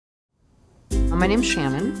My name's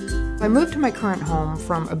Shannon. I moved to my current home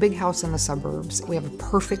from a big house in the suburbs. We have a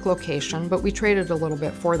perfect location, but we traded a little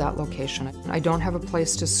bit for that location. I don't have a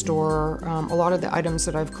place to store a lot of the items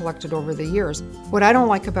that I've collected over the years. What I don't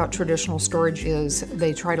like about traditional storage is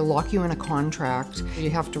they try to lock you in a contract. You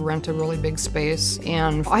have to rent a really big space,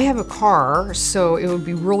 and I have a car, so it would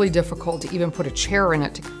be really difficult to even put a chair in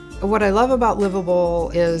it. What I love about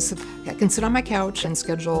Livible is I can sit on my couch and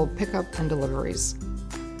schedule pickup and deliveries.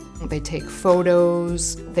 They take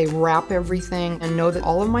photos, they wrap everything, and know that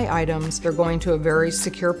all of my items are going to a very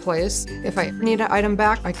secure place. If I need an item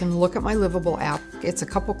back, I can look at my Livible app. It's a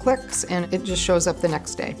couple clicks and it just shows up the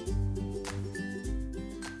next day.